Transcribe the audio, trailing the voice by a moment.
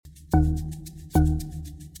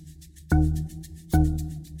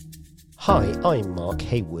Hi, I'm Mark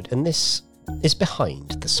Haywood, and this is Behind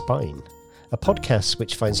the Spine, a podcast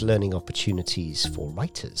which finds learning opportunities for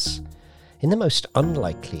writers in the most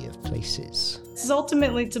unlikely of places. This is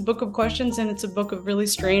ultimately, it's a book of questions, and it's a book of really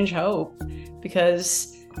strange hope,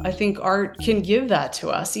 because I think art can give that to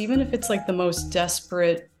us, even if it's like the most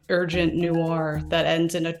desperate, urgent noir that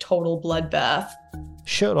ends in a total bloodbath.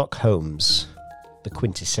 Sherlock Holmes, the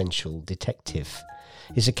quintessential detective,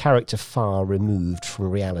 is a character far removed from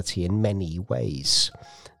reality in many ways.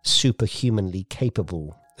 Superhumanly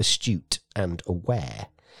capable, astute and aware.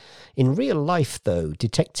 In real life, though,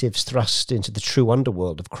 detectives thrust into the true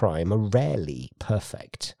underworld of crime are rarely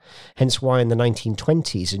perfect. Hence why in the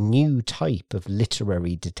 1920s a new type of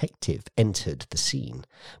literary detective entered the scene,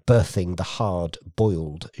 birthing the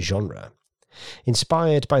hard-boiled genre.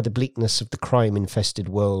 Inspired by the bleakness of the crime-infested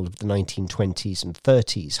world of the 1920s and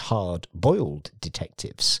 30s, hard-boiled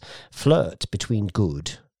detectives flirt between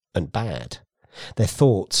good and bad. Their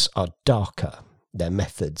thoughts are darker, their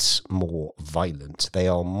methods more violent, they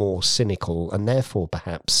are more cynical and therefore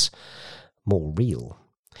perhaps more real.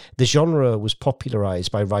 The genre was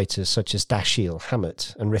popularised by writers such as Dashiell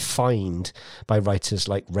Hammett and refined by writers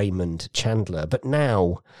like Raymond Chandler. But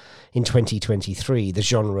now, in 2023, the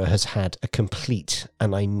genre has had a complete,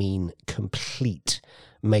 and I mean complete,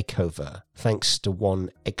 makeover thanks to one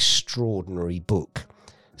extraordinary book,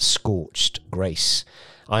 Scorched Grace.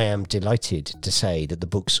 I am delighted to say that the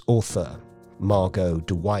book's author, Margot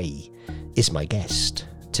Douaihy, is my guest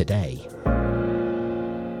today.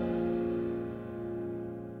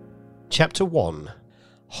 Chapter 1,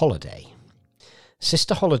 Holiday.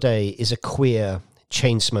 Sister Holiday is a queer,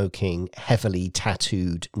 chain-smoking, heavily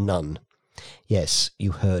tattooed nun. Yes,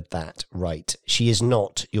 you heard that right. She is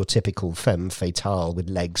not your typical femme fatale with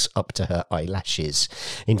legs up to her eyelashes.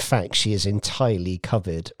 In fact, she is entirely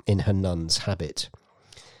covered in her nun's habit.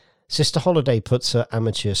 Sister Holiday puts her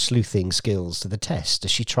amateur sleuthing skills to the test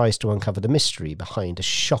as she tries to uncover the mystery behind a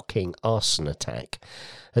shocking arson attack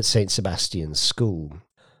at St. Sebastian's School.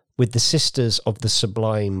 With the Sisters of the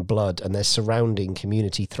Sublime Blood and their surrounding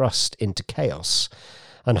community thrust into chaos,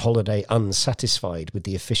 and Holiday unsatisfied with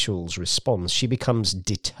the officials' response, she becomes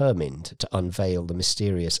determined to unveil the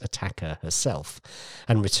mysterious attacker herself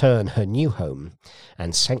and return her new home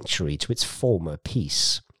and sanctuary to its former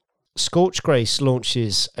peace. Scorched Grace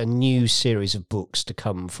launches a new series of books to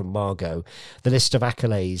come from Margot. The list of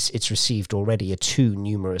accolades it's received already are too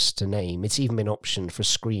numerous to name. It's even been optioned for a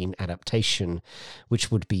screen adaptation, which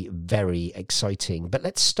would be very exciting. But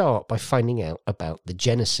let's start by finding out about the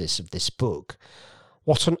genesis of this book.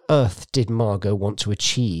 What on earth did Margot want to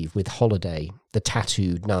achieve with Holiday, the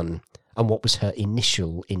tattooed nun, and what was her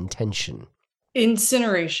initial intention?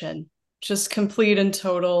 Incineration, just complete and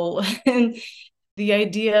total. And the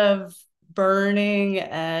idea of burning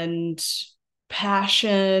and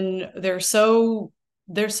passion, they're so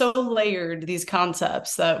layered, these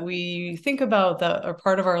concepts that we think about that are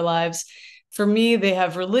part of our lives. For me, they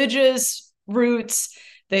have religious roots,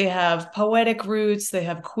 they have poetic roots, they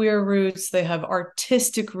have queer roots, they have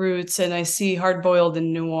artistic roots, and I see hard-boiled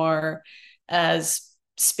and noir as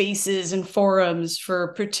spaces and forums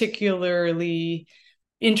for particularly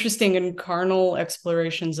interesting and carnal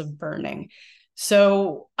explorations of burning.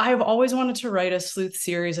 So I've always wanted to write a sleuth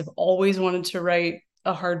series. I've always wanted to write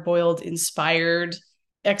a hard-boiled inspired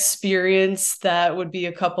experience that would be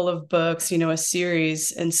a couple of books, a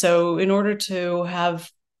series. And so in order to have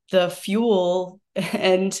the fuel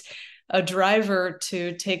and a driver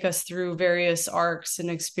to take us through various arcs and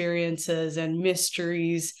experiences and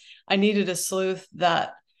mysteries, I needed a sleuth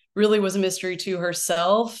that really was a mystery to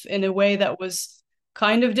herself in a way that was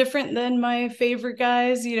kind of different than my favorite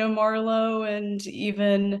guys, Marlowe and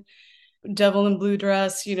even Devil in Blue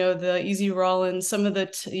Dress, the Easy Rollins, some of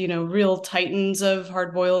the, real titans of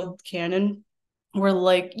hard-boiled canon were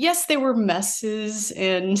like, yes, they were messes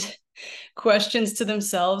and questions to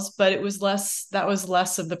themselves, but that was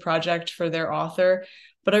less of the project for their author.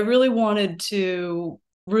 But I really wanted to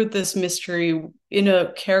root this mystery in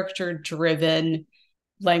a character-driven,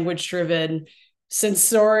 language-driven,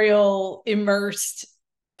 sensorial, immersed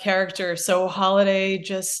character. So Holiday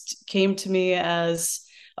just came to me as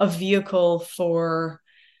a vehicle for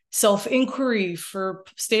self-inquiry, for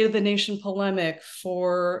state of the nation polemic,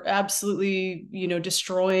 for absolutely,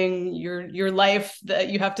 destroying your life that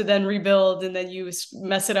you have to then rebuild and then you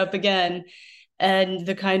mess it up again. And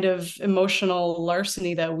the kind of emotional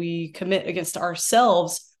larceny that we commit against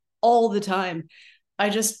ourselves all the time.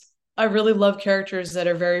 I really love characters that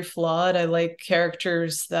are very flawed. I like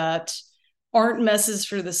characters that aren't messes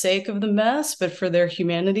for the sake of the mess, but for their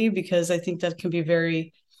humanity, because I think that can be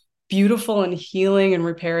very beautiful and healing and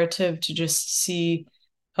reparative to just see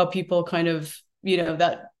how people kind of,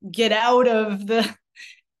 that get out of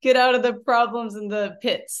the problems and the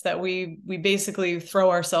pits that we basically throw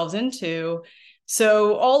ourselves into.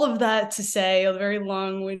 So all of that to say, a very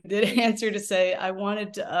long-winded answer to say, I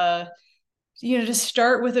wanted to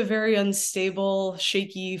start with a very unstable,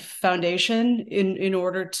 shaky foundation in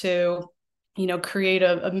order to, create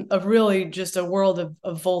a really just a world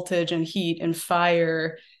of voltage and heat and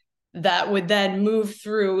fire that would then move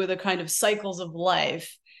through the kind of cycles of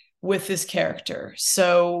life with this character.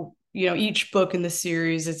 So, each book in the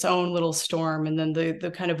series, its own little storm, and then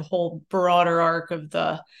the kind of whole broader arc of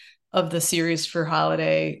the series for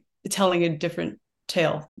Holiday, telling a different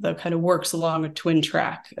tale that kind of works along a twin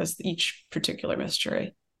track as each particular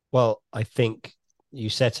mystery. Well, I think you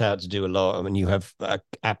set out to do a lot. I mean, you have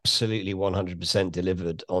absolutely 100%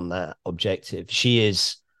 delivered on that objective. She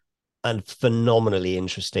is a phenomenally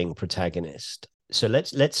interesting protagonist. So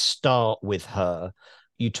let's start with her.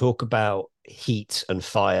 You talk about heat and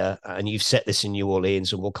fire, and you've set this in New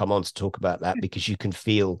Orleans, and we'll come on to talk about that because you can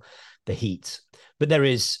feel the heat. But there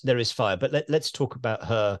is fire. But let's talk about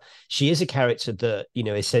her. She is a character that,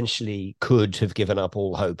 essentially could have given up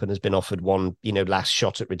all hope and has been offered one, last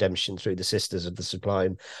shot at redemption through the Sisters of the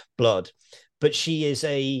Sublime Blood. But she is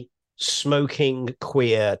a smoking,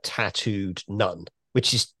 queer, tattooed nun,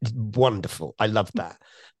 which is wonderful. I love that.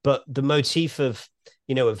 But the motif of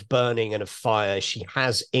burning and of fire, she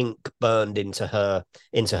has ink burned into her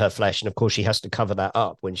flesh, and of course she has to cover that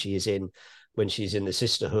up when she's in the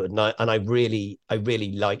sisterhood. And I really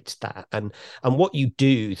liked that. And what you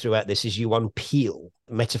do throughout this is you unpeel,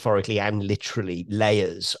 metaphorically and literally,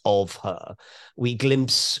 layers of her. We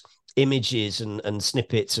glimpse images and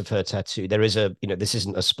snippets of her tattoo. There is this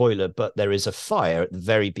isn't a spoiler, but there is a fire at the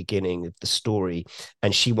very beginning of the story,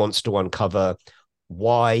 and she wants to uncover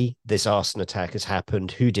why this arson attack has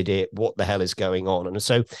happened, who did it, what the hell is going on. And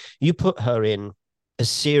so you put her in a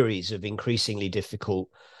series of increasingly difficult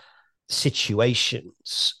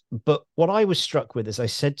situations. But what I was struck with, as I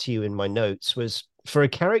said to you in my notes, was for a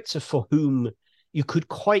character for whom you could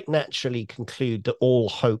quite naturally conclude that all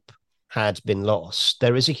hope had been lost,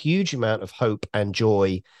 there is a huge amount of hope and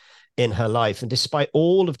joy in her life. And despite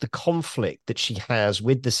all of the conflict that she has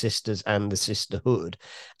with the sisters and the sisterhood,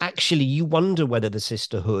 actually you wonder whether the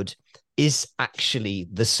sisterhood is actually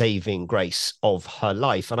the saving grace of her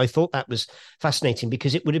life. And I thought that was fascinating,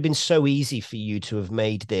 because it would have been so easy for you to have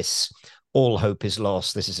made this all hope is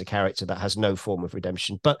lost. This is a character that has no form of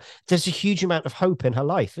redemption. But there's a huge amount of hope in her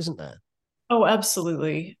life, isn't there? Oh,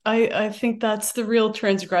 absolutely. I think that's the real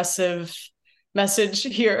transgressive message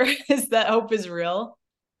here is that hope is real.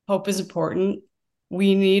 Hope is important.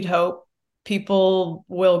 We need hope. People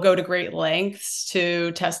will go to great lengths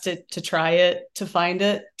to test it, to try it, to find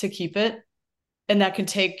it, to keep it. And that can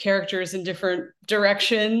take characters in different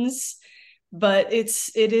directions. But it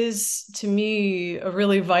is to me a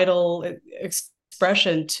really vital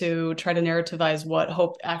expression to try to narrativize what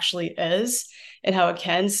hope actually is and how it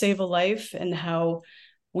can save a life, and how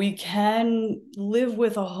we can live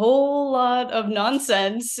with a whole lot of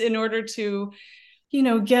nonsense in order to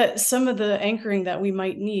get some of the anchoring that we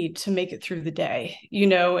might need to make it through the day,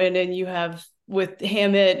 and then you have with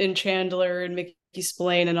Hammett and Chandler and Mickey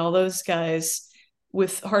Spillane and all those guys.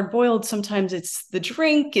 With Hardboiled, sometimes it's the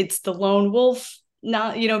drink, it's the lone wolf,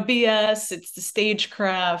 not, BS, it's the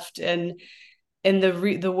stagecraft and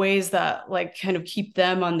the ways that like kind of keep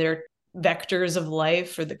them on their vectors of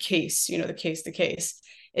life, or the case. The case.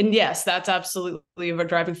 And yes, that's absolutely a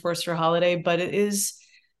driving force for Holiday, but it is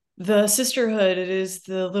the sisterhood. It is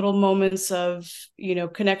the little moments of,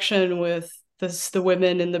 connection with the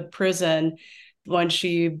women in the prison when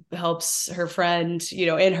she helps her friend,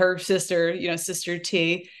 and her sister, Sister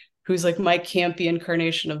T, who's like my campy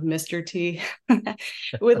incarnation of Mr. T.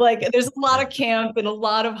 With like, there's a lot of camp and a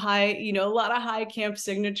lot of high camp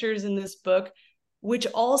signatures in this book, which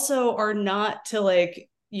also are not to like,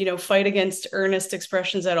 fight against earnest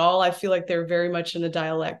expressions at all. I feel like they're very much in the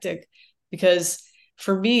dialectic, because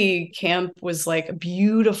for me, camp was like a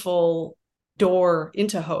beautiful door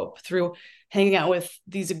into hope through hanging out with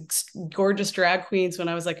these gorgeous drag queens when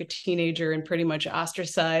I was like a teenager and pretty much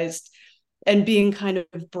ostracized, and being kind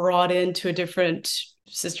of brought into a different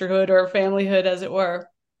sisterhood or familyhood, as it were.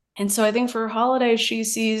 And so I think for Holiday, she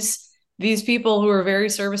sees these people who are very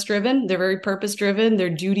service driven. They're very purpose driven. They're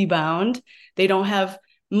duty bound. They don't have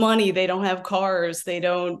money. They don't have cars. They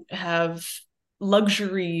don't have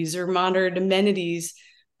luxuries or modern amenities,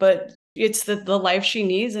 but it's the life she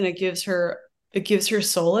needs. And it gives her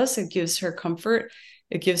solace. It gives her comfort.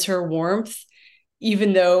 It gives her warmth.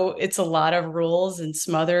 even though it's a lot of rules and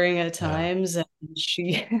smothering at Yeah. times. And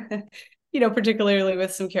she, particularly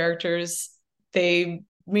with some characters, they,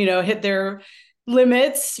 hit their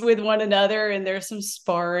limits with one another and there's some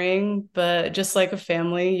sparring, but just like a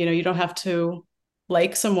family, you don't have to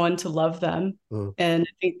like someone to love them. Mm. And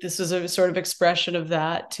I think this is a sort of expression of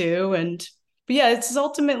that too. But yeah, it's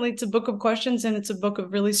a book of questions and it's a book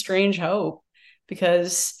of really strange hope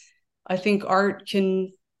because I think art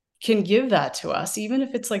can give that to us, even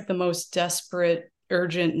if it's like the most desperate,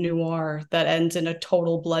 urgent noir that ends in a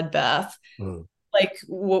total bloodbath. Mm. Like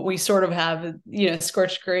what we sort of have,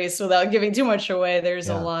 Scorched Grace, without giving too much away, Yeah. there's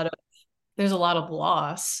a lot of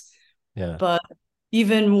loss. Yeah. But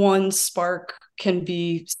even one spark can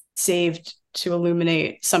be saved to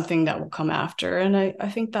illuminate something that will come after. And I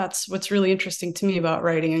think that's what's really interesting to me about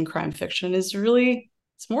writing in crime fiction is really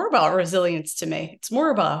it's more about resilience to me. It's more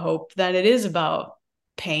about hope than it is about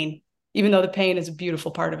pain, even though the pain is a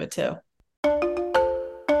beautiful part of it too.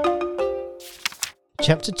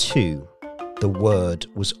 Chapter 2. The word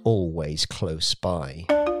was always close by.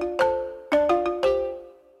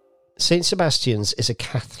 St. Sebastian's is a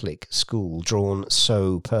Catholic school drawn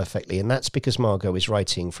so perfectly, and that's because Margot is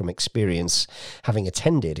writing from experience, having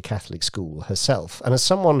attended a Catholic school herself. And as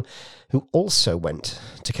someone who also went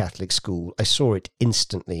to Catholic school, I saw it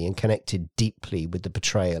instantly and connected deeply with the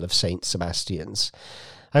portrayal of St. Sebastian's.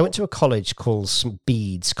 I went to a college called St.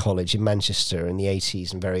 Bede's College in Manchester in the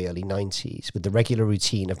 80s and very early 90s, with the regular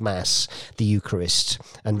routine of Mass, the Eucharist,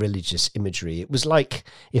 and religious imagery. It was like,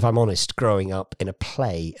 if I'm honest, growing up in a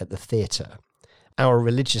play at the theatre. Our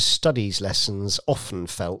religious studies lessons often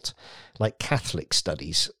felt like Catholic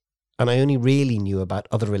studies, and I only really knew about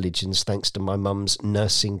other religions thanks to my mum's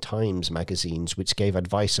Nursing Times magazines, which gave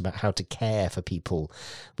advice about how to care for people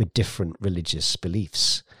with different religious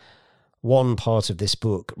beliefs. One part of this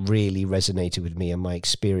book really resonated with me and my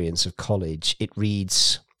experience of college. It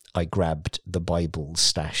reads, I grabbed the Bible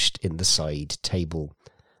stashed in the side table.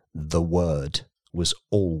 The word was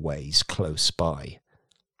always close by.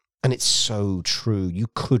 And it's so true. You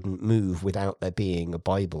couldn't move without there being a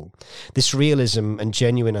Bible. This realism and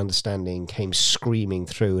genuine understanding came screaming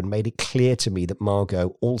through and made it clear to me that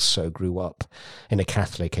Margot also grew up in a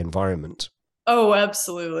Catholic environment. Oh,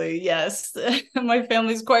 absolutely. Yes. My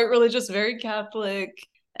family's quite religious, very Catholic,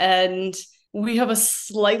 and we have a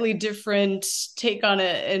slightly different take on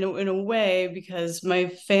it in a way because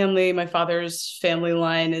my father's family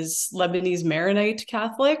line is Lebanese Maronite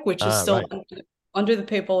Catholic, which is still Right. under the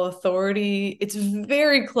papal authority. It's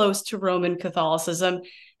very close to Roman Catholicism,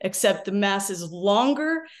 except the mass is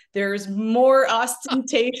longer. There's more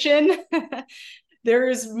ostentation.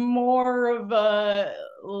 There's more of a,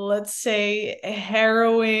 let's say,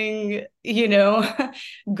 harrowing,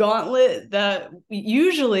 gauntlet that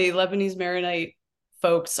usually Lebanese Maronite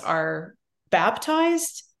folks are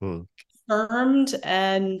baptized, confirmed,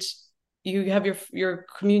 and you have your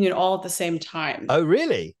communion all at the same time. Oh,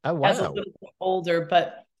 really? Oh, wow. As a little bit older,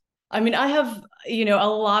 but I mean, I have, a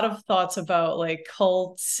lot of thoughts about like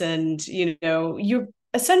cults and, you're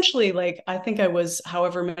essentially like, I think I was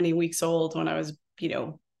however many weeks old when I was,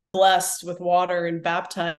 blessed with water and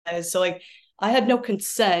baptized. So like I had no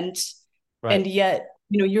consent. Right. And yet,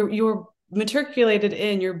 you're matriculated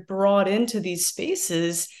in, you're brought into these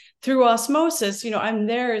spaces through osmosis. I'm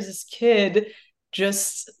there as this kid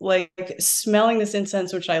just like smelling this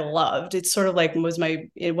incense, which I loved. It's sort of like was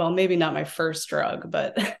maybe not my first drug,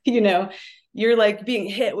 but you're like being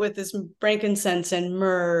hit with this frankincense and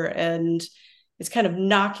myrrh, and it's kind of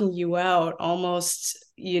knocking you out almost,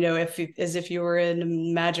 as if you were in a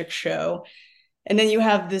magic show. And then you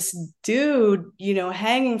have this dude,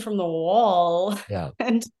 hanging from the wall. Yeah.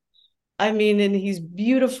 And I mean, and he's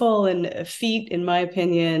beautiful and effete, in my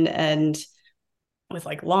opinion, and with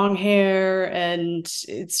like long hair, and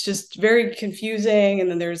it's just very confusing. And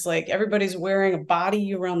then there's like everybody's wearing a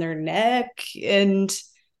body around their neck, and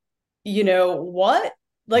what?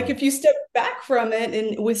 Like if you step back from it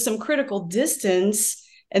and with some critical distance,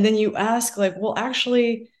 and then you ask, like, well,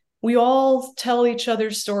 actually, we all tell each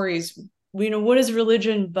other stories. What is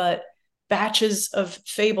religion but batches of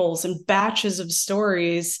fables and batches of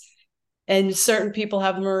stories? And certain people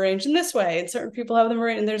have them arranged in this way, and certain people have them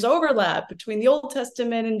arranged, and there's overlap between the Old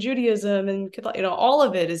Testament and Judaism, and all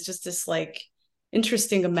of it is just this like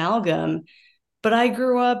interesting amalgam. But I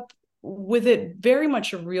grew up with it very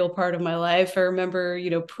much a real part of my life. I remember,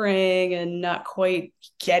 praying and not quite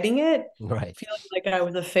getting it, Right. feeling like I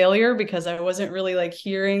was a failure because I wasn't really like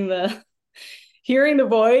hearing the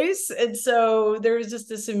voice. And so there was just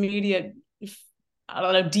this immediate, I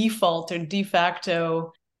don't know, default or de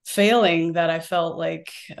facto failing that I felt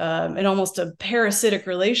like an almost a parasitic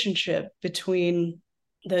relationship between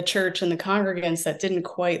the church and the congregants that didn't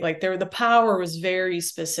quite like the power was very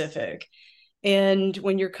specific. And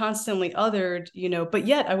when you're constantly othered, but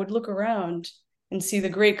yet I would look around and see the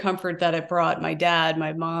great comfort that it brought my dad,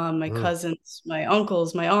 my mom, my cousins, my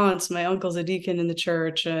uncles, my aunts. My uncle's a deacon in the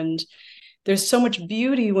church. And there's so much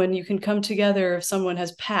beauty when you can come together if someone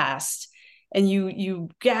has passed, and you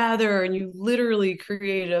gather and you literally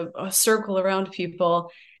create a circle around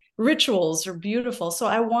people. Rituals are beautiful. So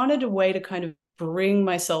I wanted a way to kind of bring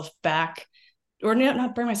myself back, or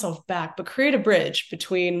not bring myself back, but create a bridge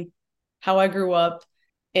between how I grew up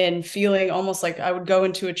and feeling almost like I would go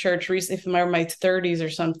into a church recently, if I'm in my 30s or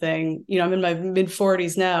something. I'm in my mid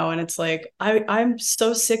 40s now, and it's like I'm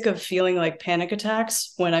so sick of feeling like panic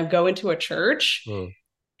attacks when I go into a church.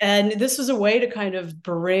 And this was a way to kind of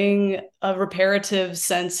bring a reparative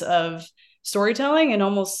sense of storytelling and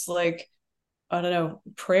almost like, I don't know,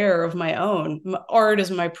 prayer of my own. Art is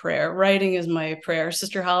my prayer. Writing is my prayer.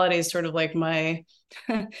 Sister Holiday is sort of like my,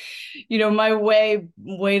 my way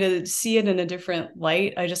to see it in a different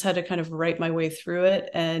light. I just had to kind of write my way through it.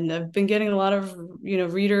 And I've been getting a lot of,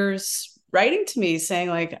 readers writing to me saying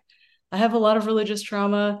like, I have a lot of religious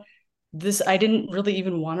trauma. I didn't really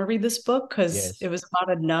even want to read this book because it was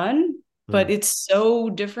about a nun, but it's so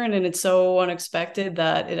different and it's so unexpected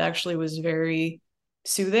that it actually was very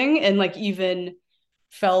soothing and like even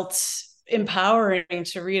felt empowering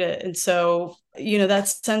to read it. And so, that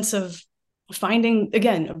sense of finding,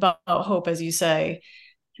 again, about hope, as you say,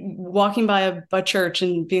 walking by a church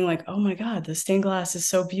and being like, oh my God, the stained glass is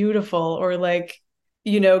so beautiful, or like,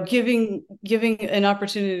 giving an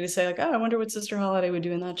opportunity to say like, oh, I wonder what Sister Holiday would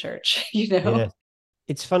do in that church. Yeah.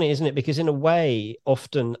 It's funny, isn't it? Because in a way,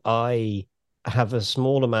 often I have a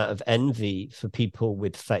small amount of envy for people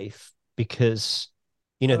with faith because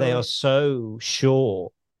they are so sure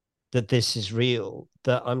that this is real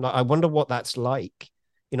that I'm like, I wonder what that's like.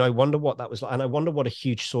 I wonder what that was like. And I wonder what a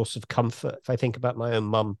huge source of comfort, if I think about my own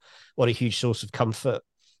mum, what a huge source of comfort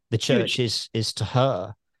the church is to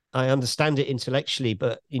her. I understand it intellectually,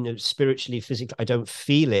 but, spiritually, physically, I don't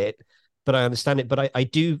feel it, but I understand it. But I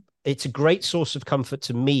do, it's a great source of comfort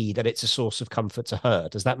to me that it's a source of comfort to her.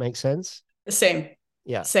 Does that make sense? Same.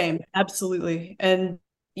 Yeah. Same. Absolutely. And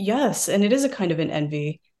yes, and it is a kind of an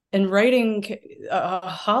envy. And writing a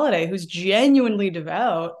Holiday who's genuinely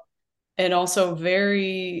devout and also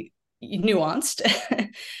very nuanced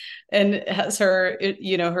and has her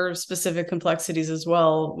specific complexities as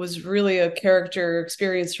well, was really a character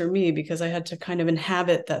experience for me because I had to kind of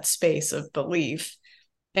inhabit that space of belief.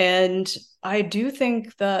 And I do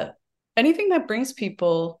think that anything that brings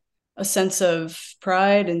people a sense of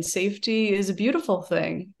pride and safety is a beautiful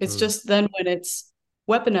thing. It's just then when it's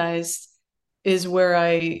weaponized is where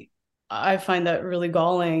I find that really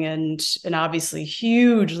galling and obviously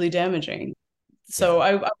hugely damaging. So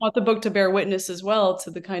I want the book to bear witness as well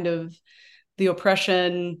to the kind of the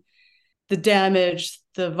oppression, the damage,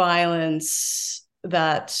 the violence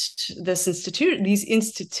that these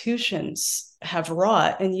institutions have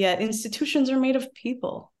wrought. And yet institutions are made of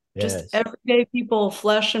people, just everyday people,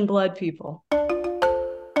 flesh and blood people.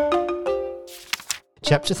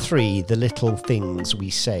 Chapter 3, The Little Things We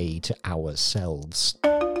Say to Ourselves.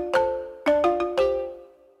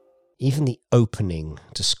 Even the opening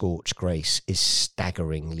to Scorched Grace is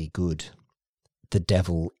staggeringly good. The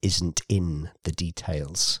devil isn't in the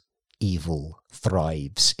details. Evil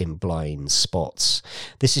thrives in blind spots.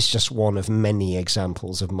 This is just one of many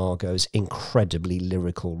examples of Margot's incredibly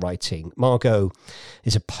lyrical writing. Margot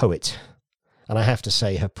is a poet, and I have to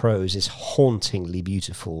say her prose is hauntingly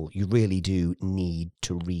beautiful. You really do need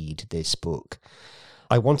to read this book.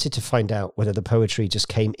 I wanted to find out whether the poetry just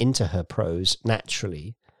came into her prose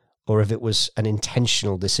naturally, or if it was an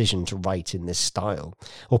intentional decision to write in this style,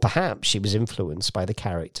 or perhaps she was influenced by the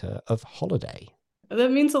character of Holiday.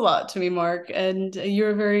 That means a lot to me, Mark, and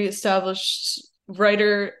you're a very established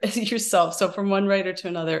writer yourself. So from one writer to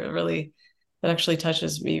another, that actually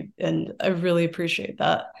touches me, and I really appreciate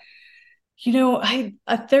that.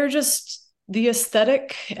 They're just the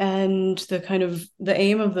aesthetic and the kind of the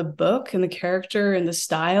aim of the book and the character and the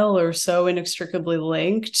style are so inextricably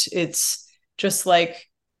linked. It's just like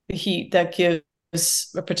the heat that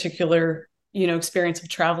gives a particular, experience of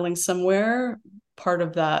traveling somewhere, part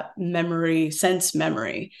of that sense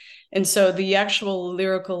memory. And so the actual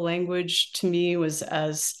lyrical language to me was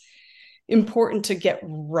as important to get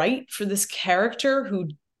right for this character who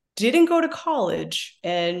didn't go to college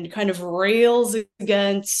and kind of rails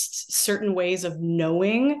against certain ways of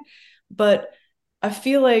knowing. But I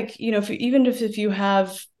feel like, if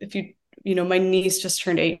you my niece just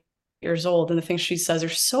turned 8 years old, and the things she says are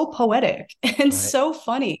so poetic and Right. so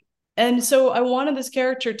funny. And so I wanted this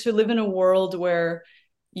character to live in a world where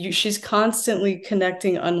she's constantly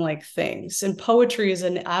connecting unlike things. And poetry is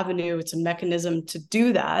an avenue, it's a mechanism to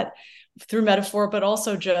do that through metaphor, but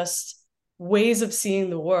also just ways of seeing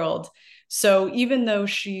the world. So even though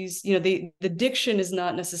she's, the diction is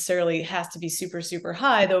not necessarily has to be super, super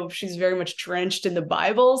high, though she's very much drenched in the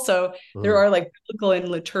Bible. So there Mm. are like biblical and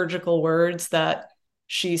liturgical words that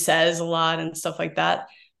she says a lot and stuff like that.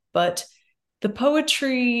 But the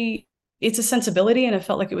poetry, it's a sensibility, and I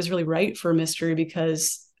felt like it was really right for a mystery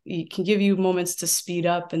because it can give you moments to speed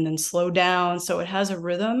up and then slow down. So it has a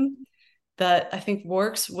rhythm that I think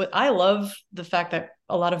works. What I love the fact that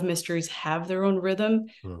a lot of mysteries have their own rhythm,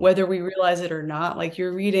 Mm. whether we realize it or not. Like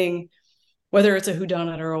you're reading, whether it's a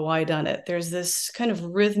whodunit or a whydunit, there's this kind of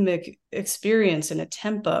rhythmic experience and a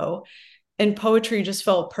tempo. And poetry just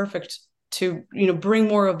felt perfect to, bring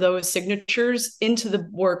more of those signatures into the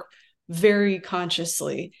work very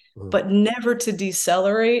consciously, Mm. but never to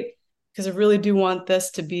decelerate, because I really do want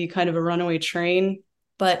this to be kind of a runaway train.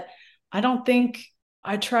 But I don't think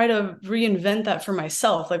I try to reinvent that for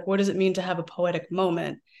myself. Like, what does it mean to have a poetic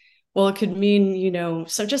moment? Well, it could mean,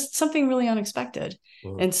 so just something really unexpected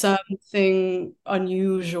Mm. and something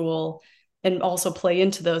unusual, and also play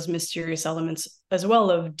into those mysterious elements as well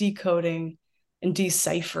of decoding and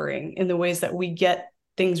deciphering in the ways that we get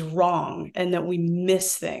things wrong and that we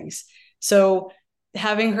miss things. So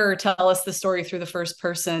having her tell us the story through the first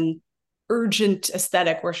person urgent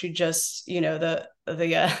aesthetic where she just,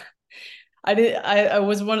 I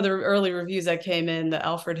was one of the early reviews that came in the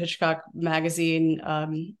Alfred Hitchcock magazine.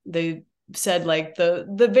 They said like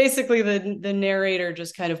the basically the narrator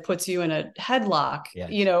just kind of puts you in a headlock, Yes.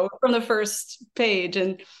 from the first page.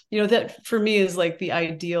 And that for me is like the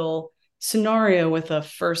ideal scenario with a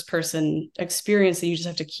first person experience, that you just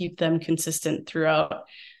have to keep them consistent throughout.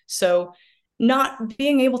 So not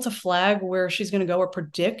being able to flag where she's going to go or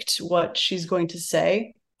predict what she's going to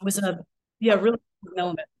say was a really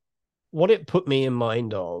element. What it put me in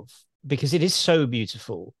mind of, because it is so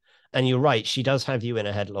beautiful, and you're right, she does have you in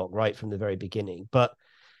a headlock right from the very beginning. But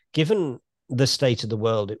given the state of the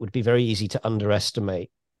world, it would be very easy to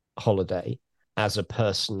underestimate Holiday as a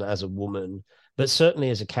person, as a woman, but certainly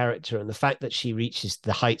as a character. And the fact that she reaches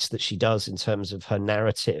the heights that she does in terms of her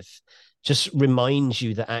narrative just reminds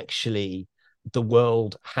you that actually the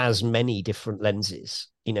world has many different lenses,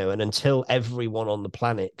 and until everyone on the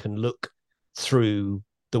planet can look through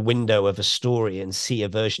the window of a story and see a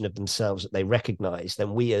version of themselves that they recognize,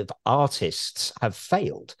 then we as artists have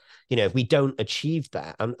failed. If we don't achieve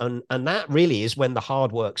that, and that really is when the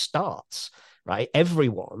hard work starts, right?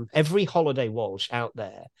 Every Holiday Walsh out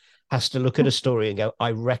there has to look at a story and go,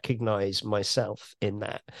 I recognize myself in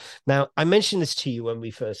that. Now, I mentioned this to you when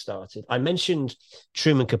we first started. I mentioned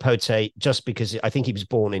Truman Capote just because I think he was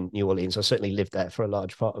born in New Orleans. I certainly lived there for a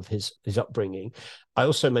large part of his upbringing. I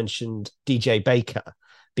also mentioned DJ Baker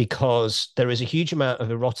because there is a huge amount of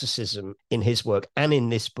eroticism in his work and in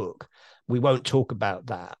this book. We won't talk about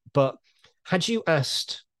that. But had you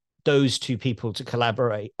asked those two people to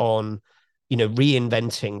collaborate on,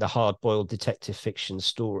 reinventing the hard-boiled detective fiction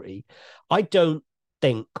story, I don't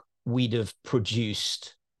think we'd have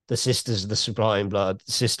produced the Sisters of the Sublime Blood,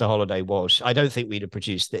 Sister Holiday Walsh. I don't think we'd have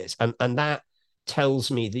produced this. And that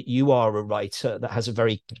tells me that you are a writer that has a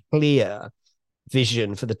very clear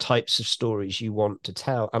vision for the types of stories you want to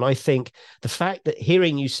tell. And I think the fact that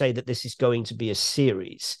hearing you say that this is going to be a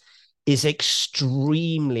series is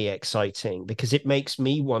extremely exciting, because it makes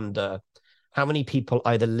me wonder how many people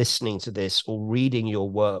either listening to this or reading your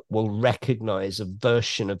work will recognize a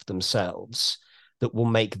version of themselves that will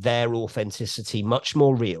make their authenticity much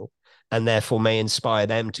more real, and therefore may inspire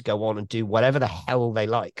them to go on and do whatever the hell they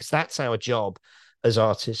like, because that's our job as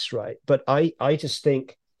artists, right? But I just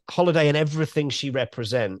think Holiday and everything she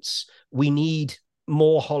represents, we need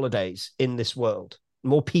more Holidays in this world,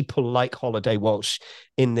 more people like Holiday Walsh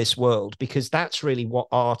in this world, because that's really what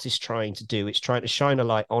art is trying to do. It's trying to shine a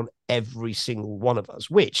light on every single one of us,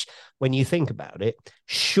 which, when you think about it,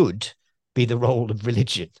 should be the role of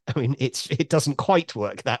religion. I mean, it doesn't quite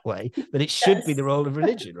work that way, but it should be Yes. the role of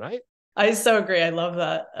religion, right? I so agree. I love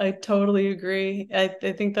that. I totally agree. I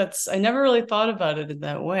think I never really thought about it in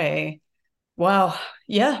that way. Wow.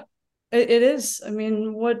 Yeah, it is. I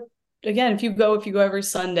mean, again, if you go every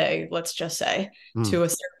Sunday, let's just say, Mm. to a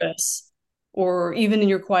service, or even in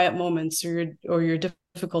your quiet moments or your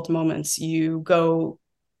difficult moments, you go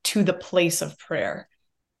to the place of prayer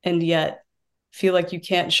and yet feel like you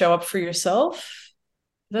can't show up for yourself.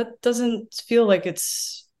 That doesn't feel like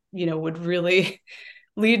would really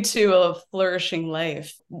lead to a flourishing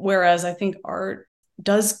life. Whereas I think art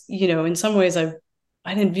does, in some ways I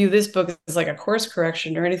didn't view this book as like a course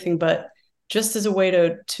correction or anything, but just as a way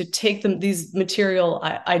to take these material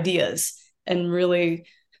ideas and really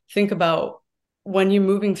think about when you're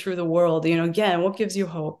moving through the world, again, what gives you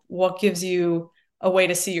hope? What gives you a way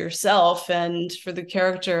to see yourself? And for the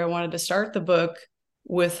character, I wanted to start the book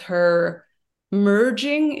with her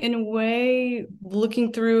merging in a way,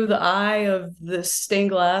 looking through the eye of the stained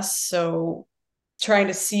glass. So trying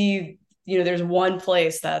to see, there's one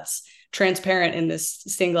place that's transparent in this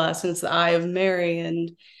stained glass, and it's the eye of Mary.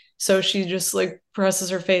 And so she just like presses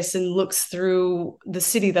her face and looks through the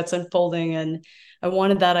city that's unfolding. And I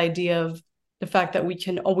wanted that idea of the fact that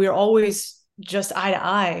we're always just eye to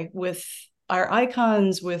eye with our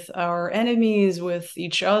icons, with our enemies, with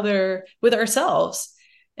each other, with ourselves,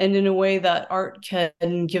 and in a way that art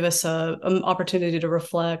can give us an opportunity to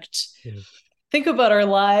reflect. Yeah. Think about our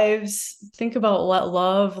lives, think about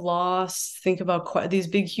love, loss, think about these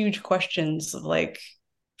big, huge questions of, like,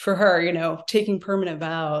 for her, taking permanent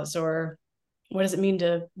vows, or what does it mean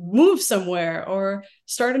to move somewhere, or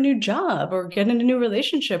start a new job, or get in a new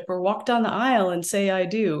relationship, or walk down the aisle and say, I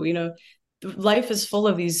do. Life is full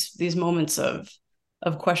of these moments of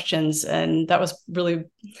questions. And that was really,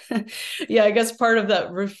 yeah, I guess part of that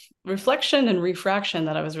reflection and refraction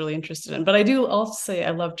that I was really interested in. But I do also say I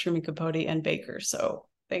love Truman Capote and Baker. So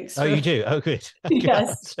thanks. Oh, you do? Oh, good.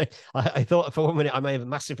 Yes. I thought for 1 minute I may have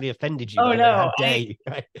massively offended you. Oh, no. How dare you?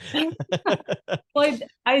 Well,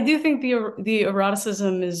 I do think the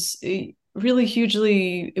eroticism is a really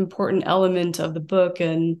hugely important element of the book.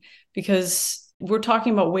 And because we're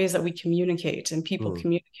talking about ways that we communicate and people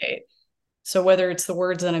communicate. So whether it's the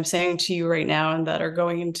words that I'm saying to you right now and that are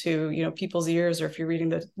going into, people's ears, or if you're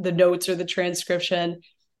reading the notes or the transcription,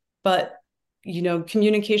 but,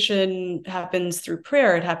 communication happens through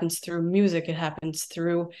prayer. It happens through music. It happens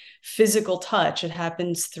through physical touch. It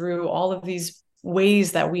happens through all of these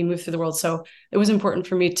ways that we move through the world. So it was important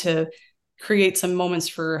for me to create some moments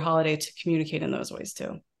for Holiday to communicate in those ways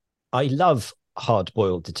too. I love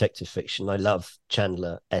hard-boiled detective fiction. I love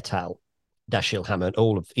Chandler et al., Dashiell Hammett,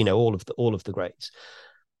 all of the greats.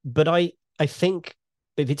 But I think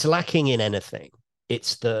if it's lacking in anything,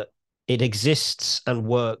 it's that it exists and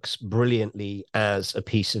works brilliantly as a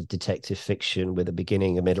piece of detective fiction with a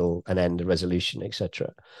beginning, a middle, an end, a resolution,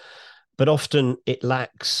 etc. But often it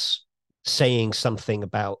lacks saying something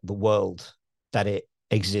about the world that it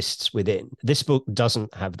exists within. This book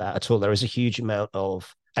doesn't have that at all. There is a huge amount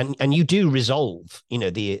of, and you do resolve,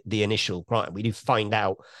 the initial crime. We do find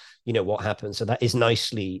out, what happens. So that is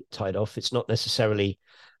nicely tied off. It's not necessarily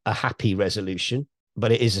a happy resolution,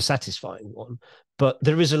 but it is a satisfying one. But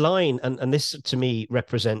there is a line, and this to me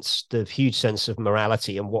represents the huge sense of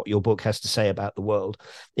morality and what your book has to say about the world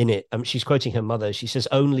in it. She's quoting her mother. She says,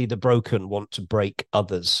 "Only the broken want to break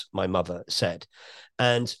others," my mother said.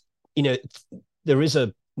 And, there is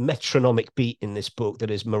a metronomic beat in this book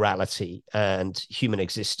that is morality and human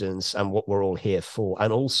existence and what we're all here for.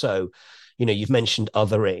 And also, you've mentioned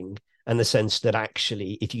othering, and the sense that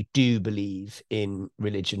actually, if you do believe in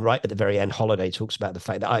religion, right at the very end, Holiday talks about the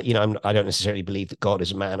fact that I don't necessarily believe that God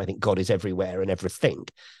is a man. I think God is everywhere and everything.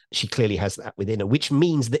 She clearly has that within her, which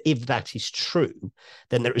means that if that is true,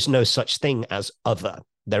 then there is no such thing as other.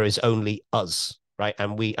 There is only us, right?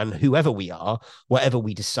 And whoever we are, whatever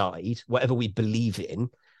we decide, whatever we believe in,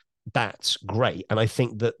 that's great. And I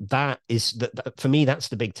think that is that for me, that's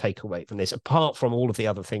the big takeaway from this, apart from all of the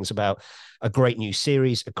other things about a great new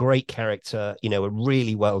series, a great character, a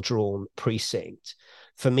really well-drawn precinct.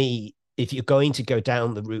 For me, if you're going to go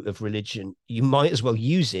down the route of religion, you might as well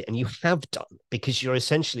use it, and you have done, because you're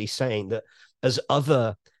essentially saying that as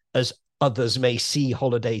others may see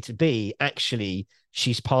Holiday to be, actually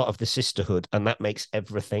she's part of the sisterhood, and that makes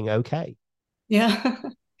everything okay. Yeah.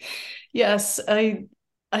 Yes,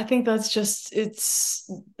 I think that's just, it's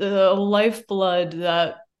the lifeblood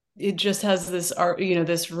that it just has this art,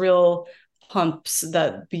 this real pumps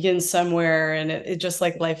that begins somewhere, and it just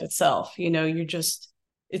like life itself,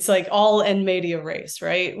 it's like all end media race,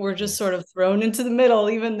 right? We're just sort of thrown into the middle,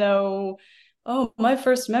 even though, oh, my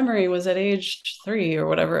first memory was at age 3 or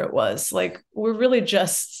whatever it was. Like, we're really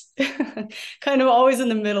just kind of always in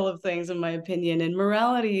the middle of things, in my opinion. And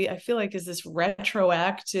morality, I feel like, is this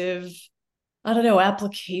retroactive, I don't know,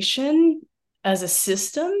 application as a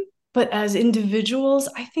system. But as individuals,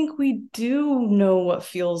 I think we do know what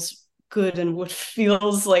feels good and what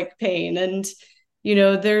feels like pain. And,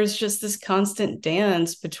 there's just this constant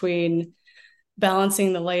dance between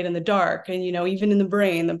balancing the light and the dark. And, even in the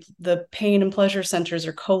brain, the pain and pleasure centers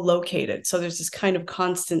are co-located. So there's this kind of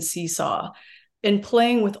constant seesaw. and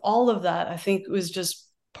playing with all of that, I think was just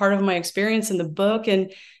part of my experience in the book.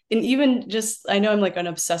 And even just, I know I'm like an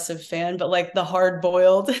obsessive fan, but like the hard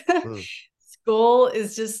boiled school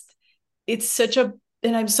is just, it's such a,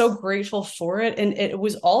 and I'm so grateful for it. And it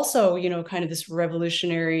was also, you know, kind of this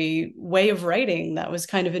revolutionary way of writing that was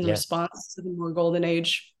kind of in response to the more golden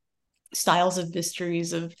age styles of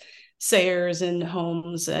mysteries of Sayers and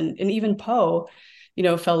Holmes and even Poe, you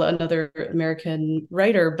know, fellow another American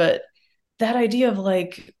writer. But that idea of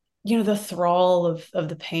like, you know, the thrall of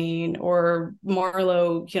the pain, or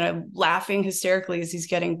Marlowe, you know, laughing hysterically as he's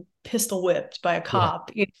getting pistol whipped by a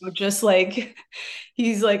cop, you know, just like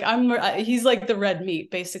he's like he's like the red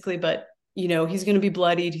meat basically, but you know, he's going to be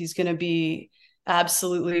bloodied, he's going to be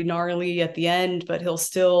absolutely gnarly at the end, but he'll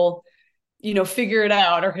still, you know, figure it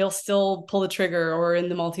out, or he'll still pull the trigger. Or in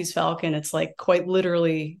the Maltese Falcon, it's like quite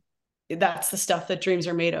literally, that's the stuff that dreams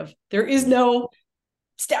are made of. There is no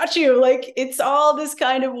statue, like it's all this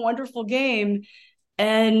kind of wonderful game.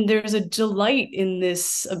 And there's a delight in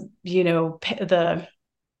this, you know, the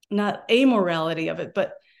not amorality of it,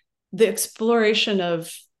 but the exploration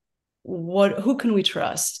of who can we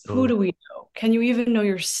trust? Who do we know? Can you even know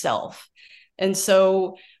yourself? And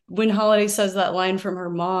so when Holiday says that line from her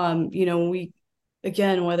mom, you know, we,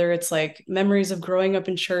 again, whether it's like memories of growing up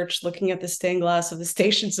in church, looking at the stained glass of the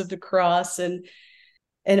Stations of the Cross, and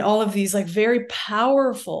all of these like very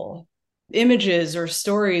powerful images or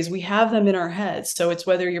stories, we have them in our heads. So it's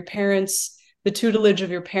whether your parents, the tutelage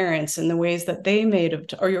of your parents and the ways that they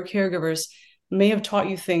or your caregivers may have taught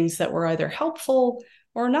you things that were either helpful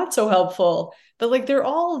or not so helpful, but like they're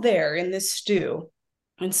all there in this stew.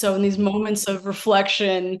 And so in these moments of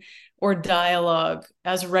reflection or dialogue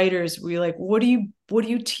as writers, we like, what do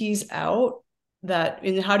you tease out that,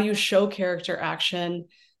 and how do you show character action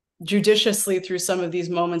judiciously through some of these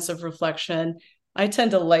moments of reflection? I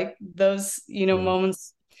tend to like those, you know,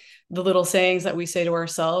 moments, the little sayings that we say to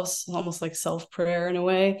ourselves, almost like self-prayer in a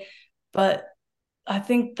way. But I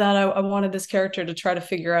think that I wanted this character to try to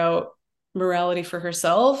figure out morality for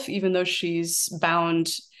herself, even though she's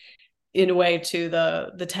bound in a way to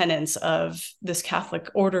the tenets of this Catholic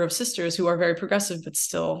order of sisters who are very progressive, but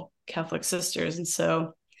still Catholic sisters. And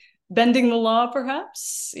so bending the law,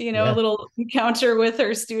 perhaps, you know, a little encounter with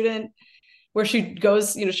her student where she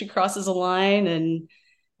goes, you know, she crosses a line and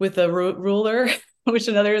with a ruler, which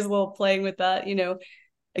another is a little playing with that, you know,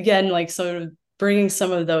 again, like sort of bringing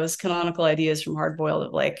some of those canonical ideas from Hardboiled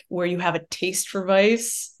of like where you have a taste for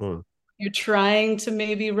vice, you're trying to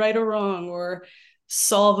maybe right or wrong or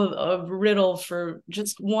solve a riddle for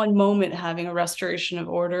just one moment, having a restoration of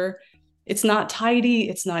order. It's not tidy,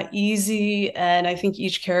 it's not easy, and I think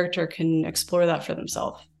each character can explore that for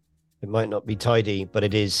themselves. It might not be tidy, but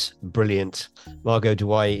it is brilliant. Margot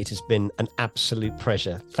Douaihy, it has been an absolute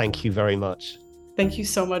pleasure. Thank you very much. Thank you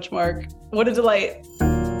so much, Mark. What a delight.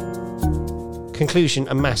 Conclusion,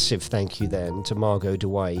 a massive thank you then to Margot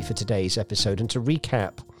Douaihy for today's episode. And to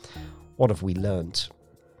recap, what have we learnt?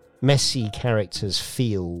 Messy characters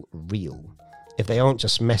feel real. If they aren't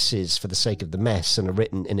just messes for the sake of the mess and are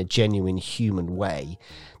written in a genuine human way,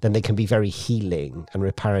 then they can be very healing and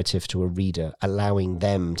reparative to a reader, allowing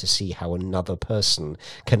them to see how another person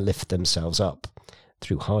can lift themselves up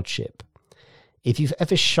through hardship. If you've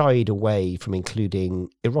ever shied away from including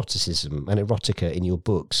eroticism and erotica in your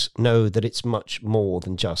books, know that it's much more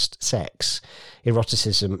than just sex.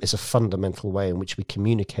 Eroticism is a fundamental way in which we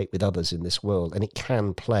communicate with others in this world, and it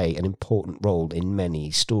can play an important role in many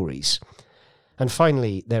stories. And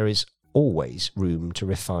finally, there is always room to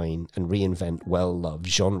refine and reinvent well-loved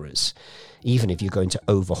genres, even if you're going to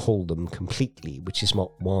overhaul them completely, which is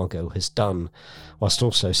what Margot has done, whilst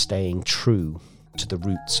also staying true to the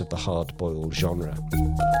roots of the hard-boiled genre.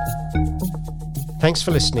 Thanks for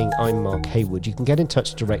listening. I'm Mark Haywood. You can get in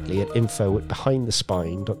touch directly at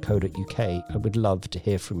info@behindthespine.co.uk. I would love to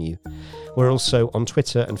hear from you. We're also on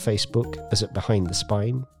Twitter and Facebook as Behind the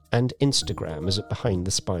Spine, and Instagram as Behind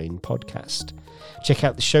the Spine Podcast. Check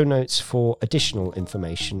out the show notes for additional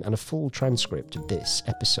information and a full transcript of this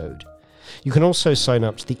episode. You can also sign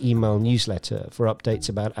up to the email newsletter for updates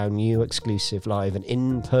about our new exclusive live and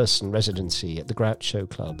in-person residency at the Groucho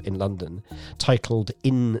Club in London, titled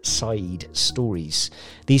Inside Stories.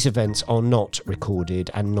 These events are not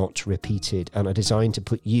recorded and not repeated and are designed to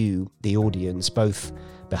put you, the audience, both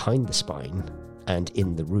behind the spine and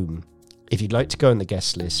in the room. If you'd like to go on the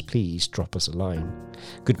guest list, please drop us a line.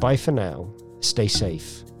 Goodbye for now, stay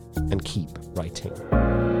safe, and keep writing.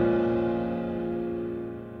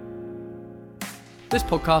 This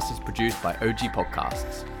podcast is produced by OG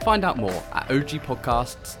Podcasts. Find out more at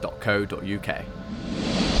ogpodcasts.co.uk.